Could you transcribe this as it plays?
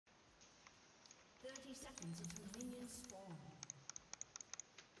seconds until minions spawn.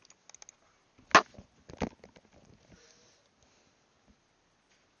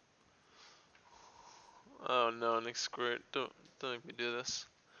 Oh no, Nick Squirt, don't make me do this.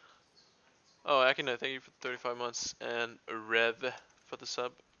 Oh, Akina, thank you for 35 months, and Rev for the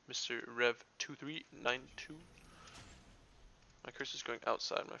sub, Mr. Rev2392. My cursor's going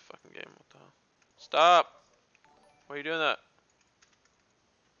outside my fucking game. What the hell? Stop! Why are you doing that?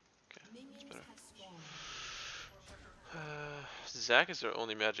 Okay, that's better. Zac is their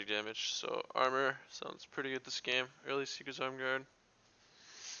only magic damage, so armor sounds pretty good this game. Early Seeker's Arm Guard.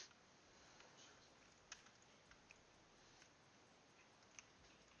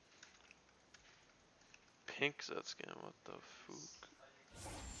 Pink Zed skin, what the fuck?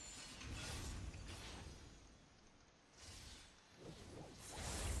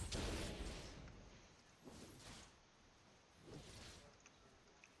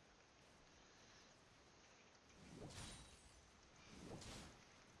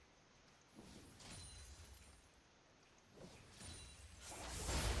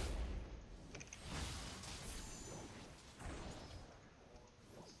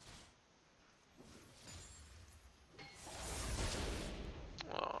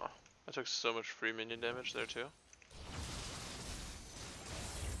 Aw, I took so much free minion damage there too.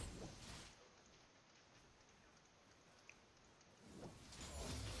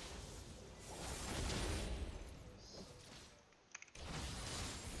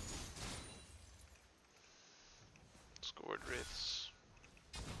 Scored Wraiths.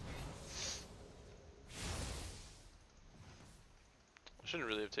 I shouldn't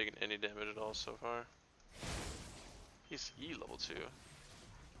really have taken any damage at all so far. He's E level 2.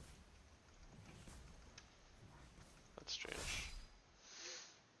 That's strange.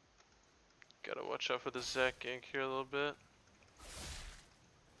 Gotta watch out for the Zac gank here a little bit.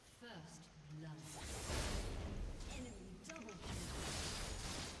 First blood. Enemy double kill.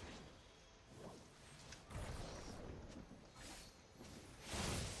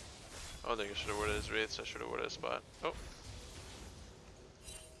 I think I should have worded his Wraiths, I should have worded his spot. Oh.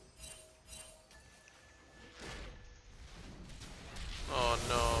 Oh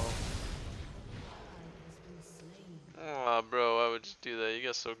no. Aw, bro, why would you do that? You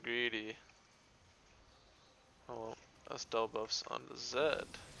got so greedy. Oh well, that's double buffs on the Zed.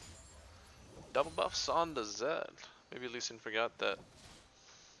 Double buffs on the Zed. Maybe Lee Sin forgot that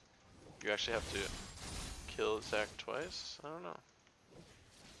you actually have to kill Zac twice? I don't know.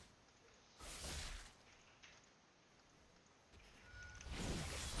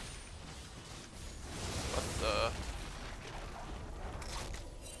 What the?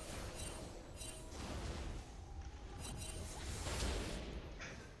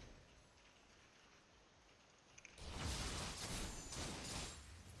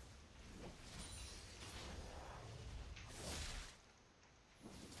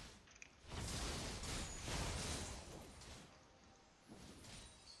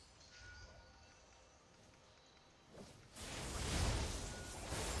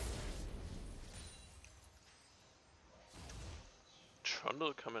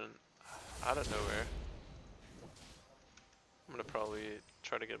 Trundle coming out of nowhere. I'm gonna probably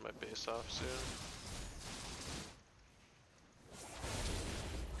try to get my base off soon.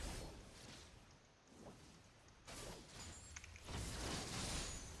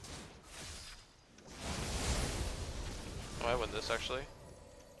 Oh, I win this actually.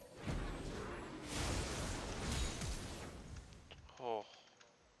 Oh,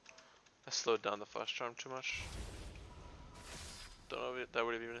 I slowed down the flash charm too much. Don't know if that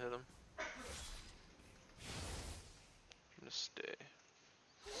would have even hit him. I'm gonna stay.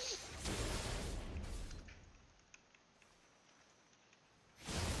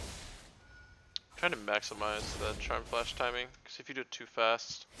 Trying to maximize the charm flash timing, because if you do it too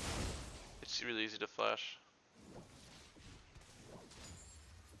fast, it's really easy to flash.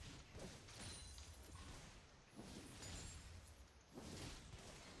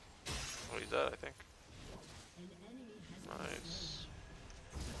 Oh, he's dead, I think. Nice.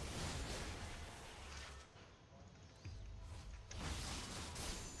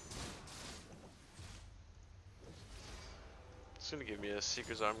 It's gonna give me a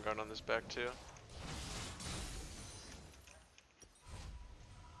Seeker's Arm Guard on this back too.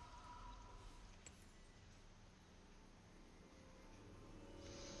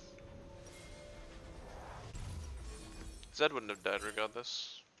 Zed wouldn't have died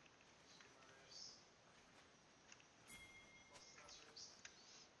regardless.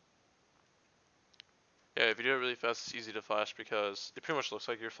 Yeah, if you do it really fast, it's easy to flash because it pretty much looks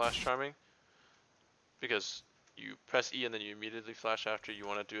like you're flash charming. Because you press E and then you immediately flash after you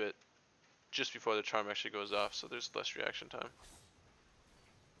want to do it just before the charm actually goes off, so there's less reaction time.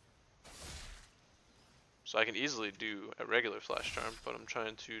 So I can easily do a regular flash charm, but I'm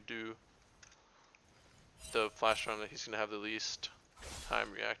trying to do the flash charm that he's going to have the least time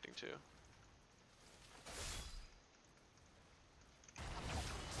reacting to.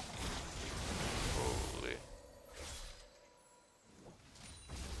 Holy.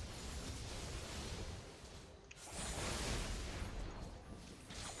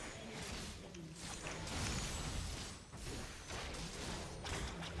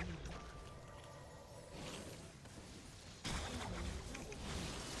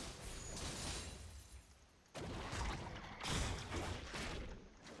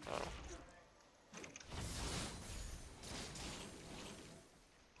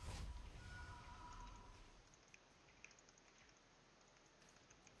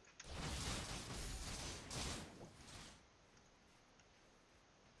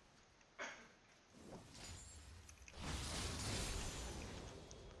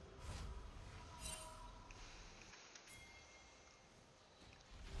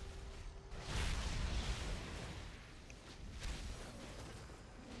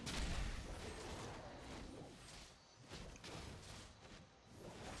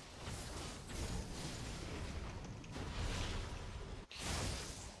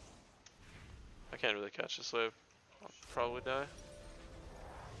 I can't really catch this wave. I'll probably die.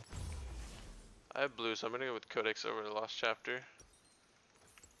 I have blue, so I'm gonna go with Codex over the Lost Chapter.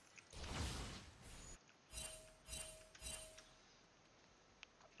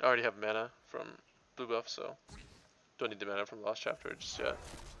 I already have mana from blue buff, so don't need the mana from Lost Chapter just yet.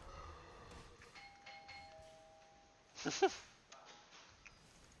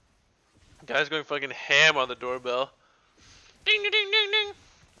 Guy's going fucking ham on the doorbell. Ding ding ding ding ding.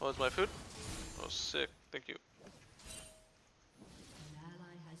 Oh, it's my food? Oh, sick. Thank you. An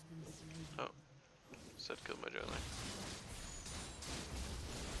ally has been slain. Oh, said kill my jailer.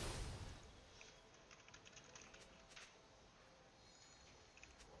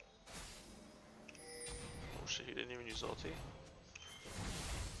 Oh shit, he didn't even use ulti.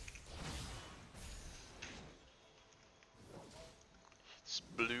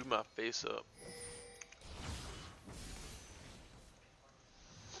 Just blew my face up.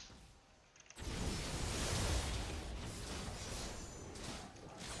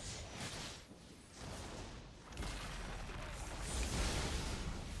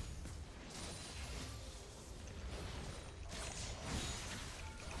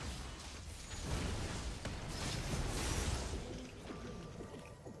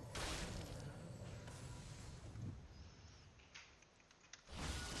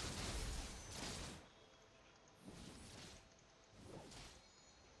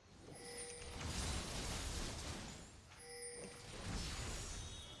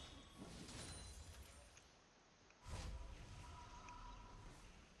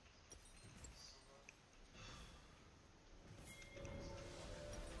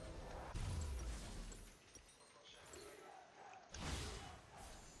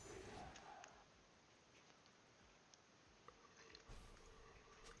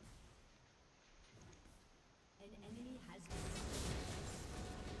 An enemy has been slain.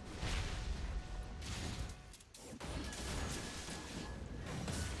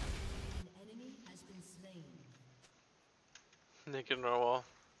 An enemy has been slain. Naked Narwhal.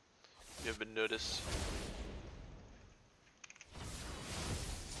 You have been noticed.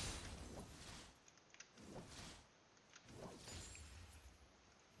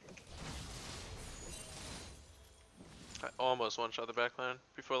 I almost one-shot the backline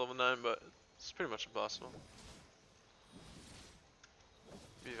before level 9, but it's pretty much impossible.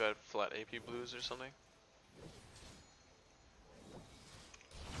 Maybe if I had flat AP blues or something.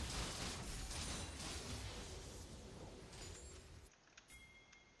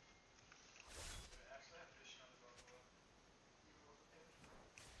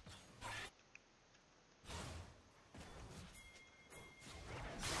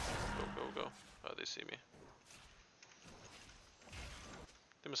 Go, go, go. Oh, they see me.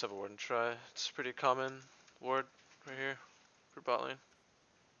 They must have a ward and try. It's a pretty common ward right here for bot lane.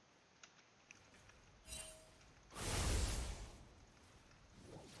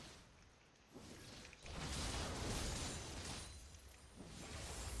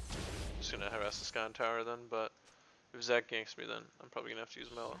 Just gonna harass the Sky Tower then, but if Zach ganks me then I'm probably gonna have to use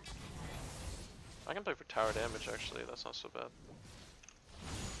Mellow. I can play for tower damage actually, that's not so bad. An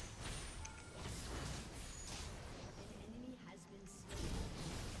enemy has been slain.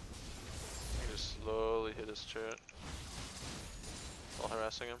 I can just slowly hit his turret while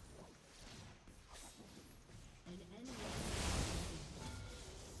harassing him. An enemy has been slain.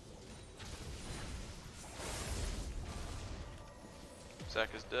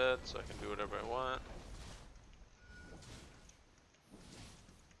 Zac is dead, so I can do whatever I want.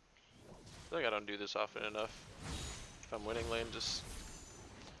 I feel like I don't do this often enough. If I'm winning lane, just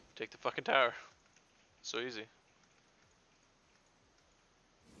take the fucking tower. So easy.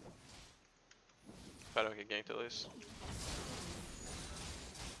 If I don't get ganked at least.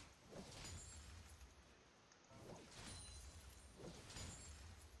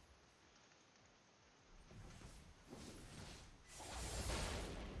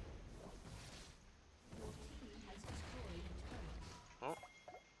 Oh.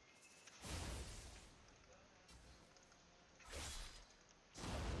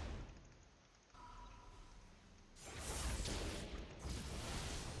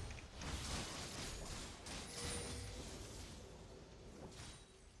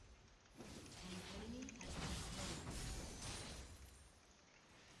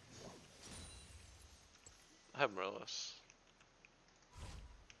 I have Morellos.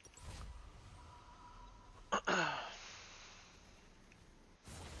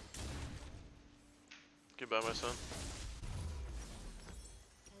 Goodbye, my son.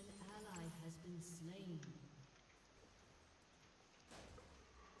 An ally has been slain.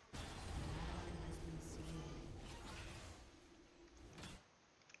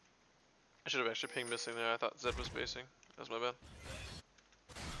 I should have actually pinged missing there. I thought Zed was basing. That was my bad.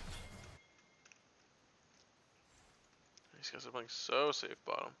 These guys are playing so safe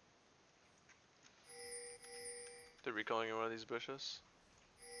bottom. They're recalling in one of these bushes.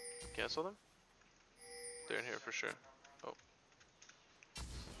 Cancel them? They're in here for sure. Oh.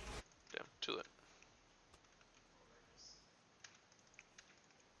 Damn, too late.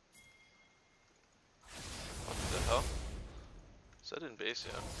 What the hell? Zed in base,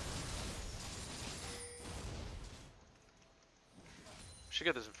 yeah. Should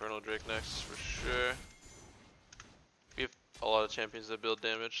get this Infernal Drake next for sure. We have a lot of champions that build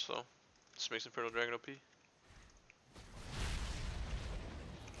damage, so this makes Infernal Dragon OP.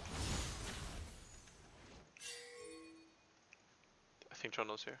 I think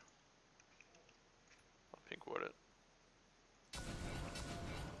Trundle's here. I'll pink ward it.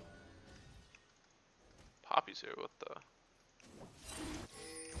 Poppy's here, what the?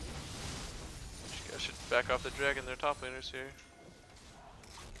 You guys should back off the dragon, their top laners here.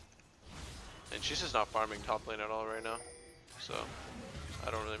 And she's just not farming top lane at all right now, so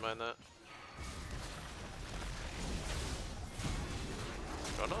I don't really mind that.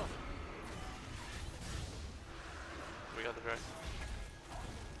 Oh no. We got the dragon.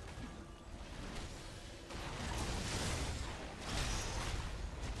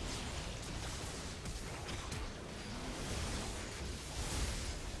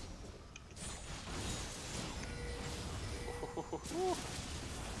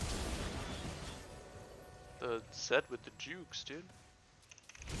 The Zed with the jukes, dude.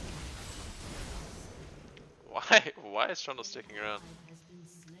 Why is Trundle sticking around?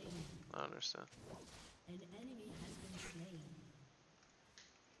 I don't understand. An enemy has been slain.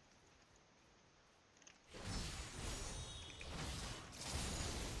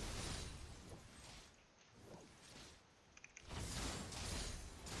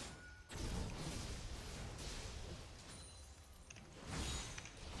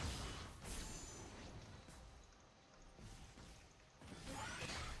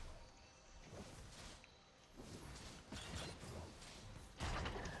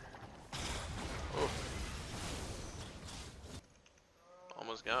 Oh.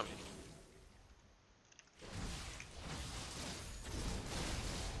 Almost got me.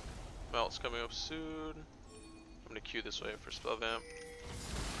 Melt's coming up soon. I'm gonna queue this way for spell vamp.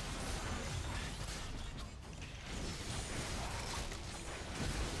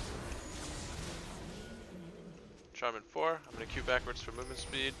 Charmin 4. I'm gonna queue backwards for movement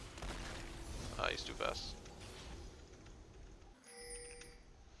speed. He's too fast.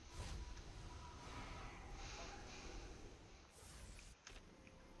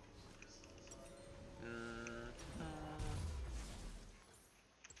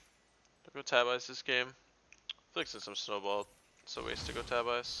 I'll go tab ice this game. I feel like since I'm snowballed, it's a waste to go tab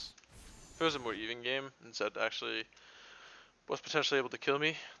ice. If it was a more even game and Zed actually was potentially able to kill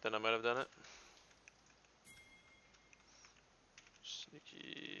me, then I might have done it.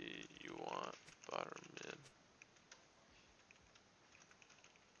 Sneaky, you want bottom mid.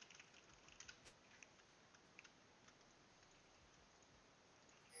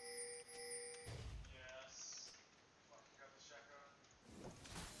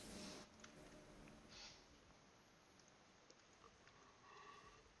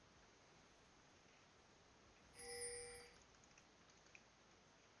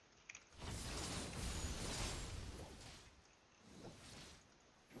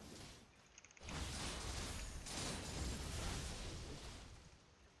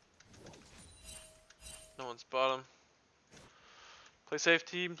 Someone's bottom. Play safe,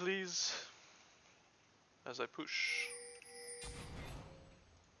 team, please. As I push.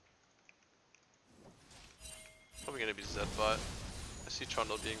 Probably gonna be Zed bot. I see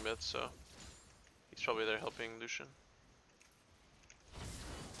Trundle being mid, so he's probably there helping Lucian.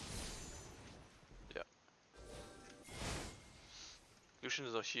 Yeah. Lucian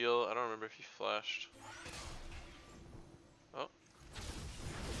is a heal. I don't remember if he flashed. Oh.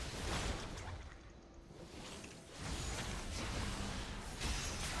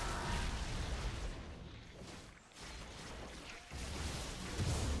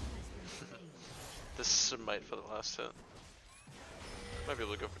 This might for the last hit. Might be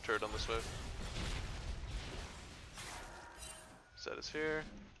able to go for turret on this wave. Zed is here.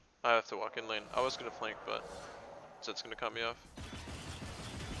 I have to walk in lane. I was gonna flank, but Zed's gonna cut me off.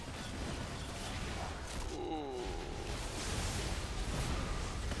 Ooh.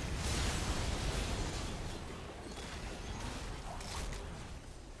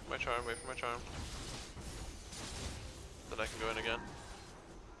 My charm, wait for my charm. Then I can go in again.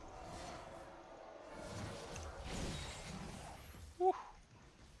 Woo.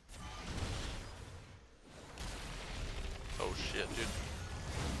 Oh shit, dude.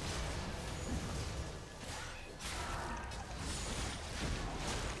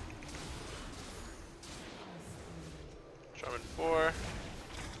 Charm in 4,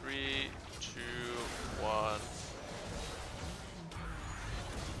 3, 2, 1.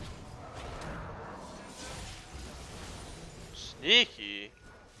 Sneaky.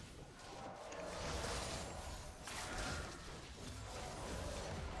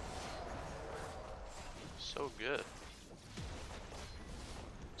 So good.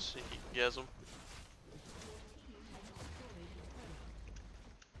 Sneaky gasm.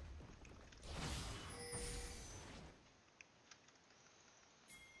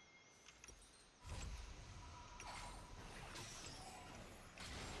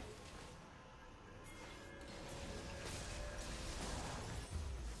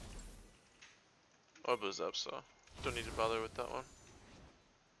 Orbo's up, so don't need to bother with that one.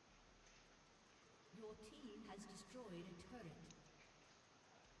 Your team has destroyed a turret.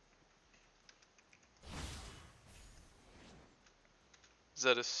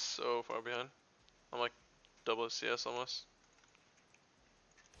 Zed is so far behind. I'm like double CS almost.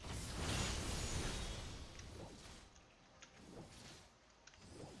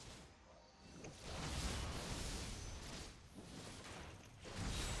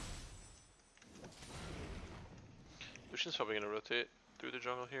 Lucian's probably gonna rotate through the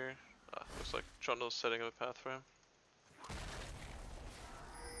jungle here. Looks like Trundle's setting up a path for him.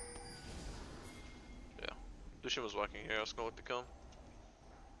 Yeah. Lucian was walking here, I was gonna look to kill him.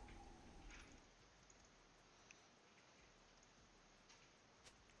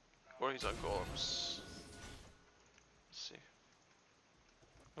 Or he's on golems. Let's see.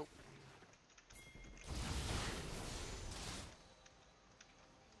 Nope.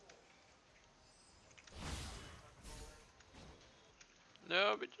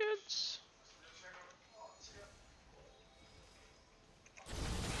 No, but it's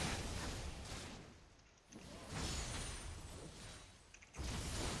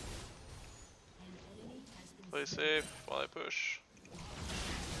play safe while I push.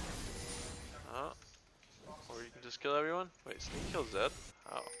 Or you can just kill everyone. Wait, Sneak kill Zed?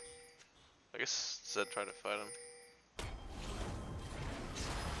 How? I guess Zed tried to fight him.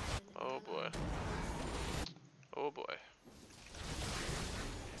 Oh boy. Oh boy.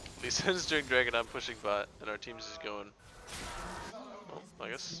 Lee's doing Dragon, I'm pushing bot, and our team's just going. Well, I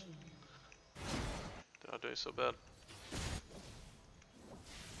guess they're not doing so bad.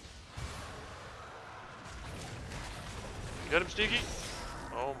 Get him, Sneaky!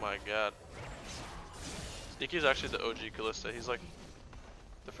 Oh my god. Sneaky's actually the OG Kalista. He's like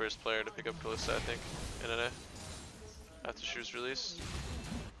the first player to pick up Kalista, I think, in NA. After she was released.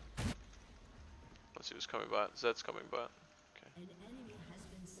 Let's see who's coming bot. Zed's coming bot. Okay.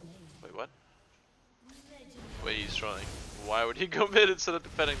 Wait, what? Wait, he's trolling. Why would he go mid instead of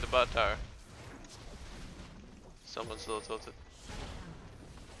defending the bot tower? Someone's still tilted.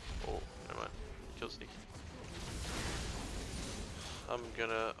 Oh, never mind. Kill Sneaky. I'm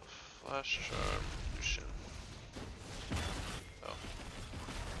gonna flash charm Lucian. Oh.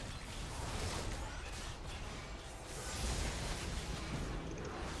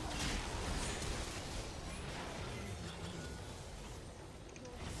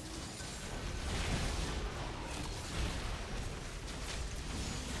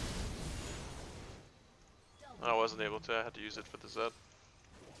 I wasn't able to, I had to use it for the Zed.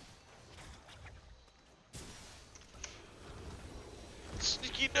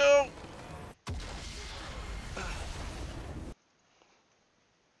 Sneaky, no!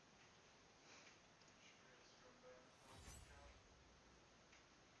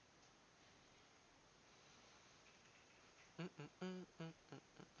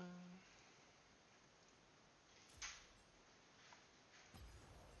 Mm-mm-mm-mm-mm-mm.